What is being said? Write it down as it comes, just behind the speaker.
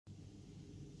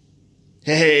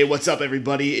Hey, what's up,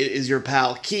 everybody? It is your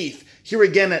pal Keith here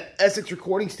again at Essex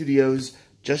Recording Studios,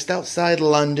 just outside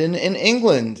London in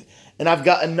England. And I've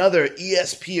got another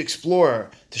ESP Explorer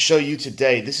to show you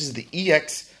today. This is the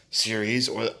EX series,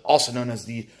 or also known as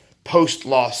the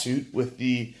post-lawsuit, with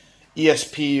the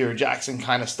ESP or Jackson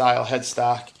kind of style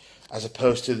headstock, as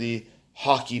opposed to the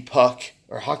hockey puck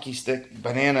or hockey stick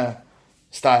banana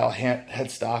style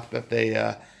headstock that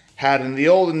they had in the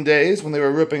olden days when they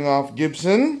were ripping off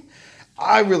Gibson.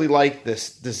 I really like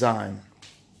this design.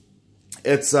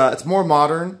 It's more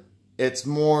modern, it's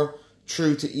more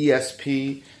true to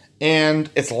ESP, and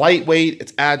it's lightweight,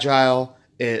 it's agile,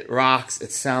 it rocks,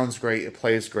 it sounds great, it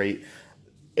plays great.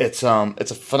 It's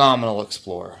a phenomenal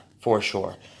Explorer, for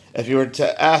sure. If you were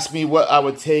to ask me what I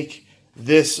would take,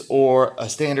 this or a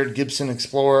standard Gibson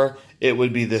Explorer, it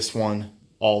would be this one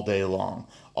all day long.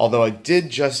 Although I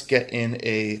did just get in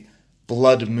a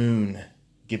Blood Moon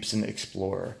Gibson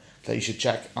Explorer that you should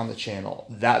check on the channel.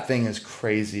 That thing is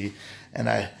crazy, and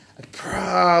I'd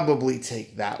probably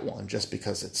take that one just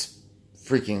because it's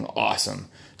freaking awesome.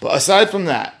 But aside from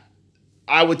that,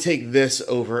 I would take this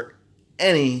over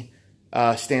any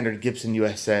standard Gibson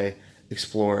USA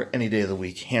Explorer any day of the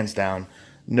week, hands down,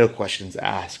 no questions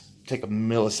asked. Take a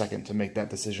millisecond to make that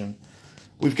decision.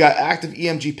 We've got active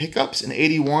EMG pickups, an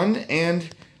 81, and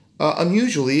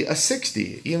unusually a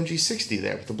 60, EMG 60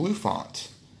 there with the blue font.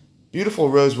 Beautiful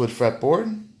rosewood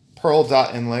fretboard, pearl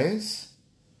dot inlays,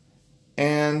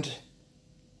 and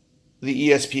the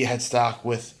ESP headstock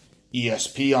with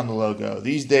ESP on the logo.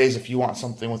 These days, if you want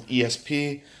something with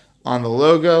ESP on the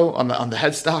logo, on the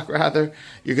headstock rather,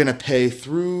 you're going to pay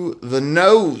through the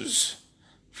nose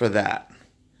for that.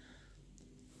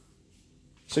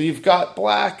 So you've got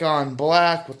black on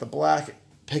black with the black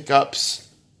pickups.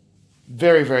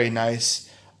 Very, very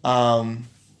nice. It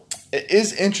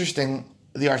is interesting,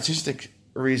 the artistic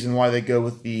reason why they go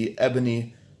with the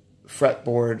ebony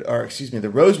fretboard, or excuse me, the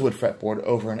rosewood fretboard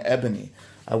over an ebony.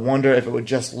 I wonder if it would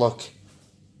just look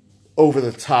over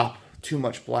the top, too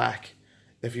much black,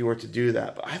 if you were to do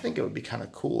that. But I think it would be kind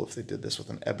of cool if they did this with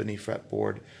an ebony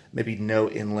fretboard, maybe no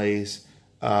inlays,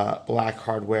 black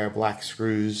hardware, black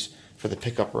screws for the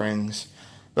pickup rings.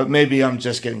 But maybe I'm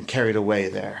just getting carried away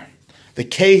there. The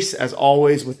case, as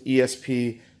always with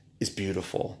ESP, is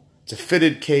beautiful. It's a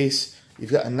fitted case.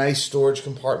 You've got a nice storage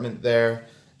compartment there,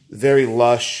 very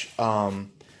lush.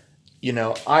 You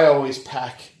know, I always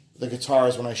pack the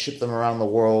guitars when I ship them around the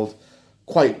world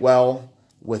quite well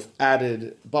with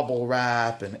added bubble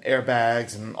wrap and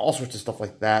airbags and all sorts of stuff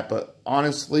like that. But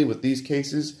honestly, with these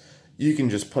cases, you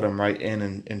can just put them right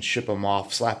in and ship them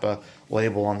off, slap a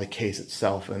label on the case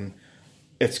itself, and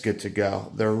it's good to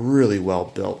go. They're really well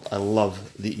built. I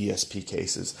love the ESP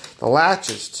cases. The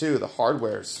latches, too, the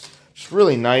hardware's just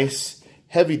really nice.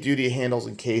 Heavy duty handles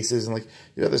and cases, and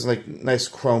there's like nice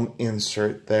chrome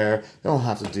insert there. They don't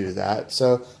have to do that,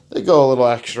 so they go a little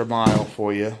extra mile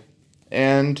for you,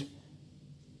 and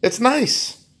it's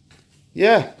nice.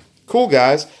 Yeah, cool,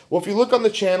 guys. Well, if you look on the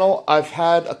channel, I've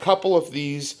had a couple of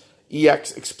these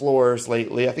EX Explorers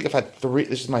lately. I think I've had 3.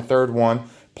 This is my 3rd one.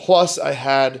 Plus, I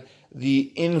had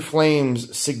the In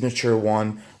Flames signature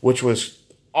one, which was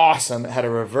awesome. It had a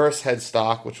reverse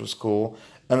headstock, which was cool.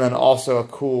 And then also a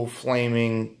cool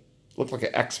flaming, looked like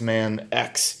an X-Man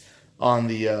X on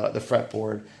the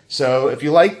fretboard. So if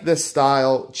you like this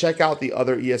style, check out the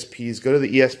other ESPs. Go to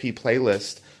the ESP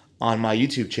playlist on my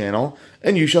YouTube channel,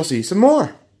 and you shall see some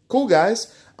more. Cool,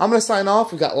 guys. I'm going to sign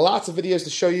off. We've got lots of videos to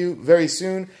show you very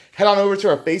soon. Head on over to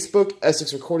our Facebook,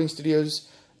 Essex Recording Studios,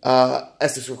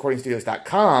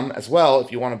 EssexRecordingStudios.com as well.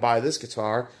 If you want to buy this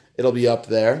guitar, it'll be up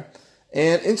there.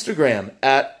 And Instagram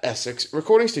at Essex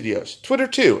Recording Studios. Twitter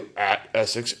too, at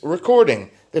Essex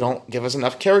Recording. They don't give us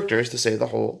enough characters to say the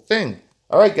whole thing.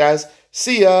 All right, guys.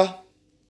 See ya.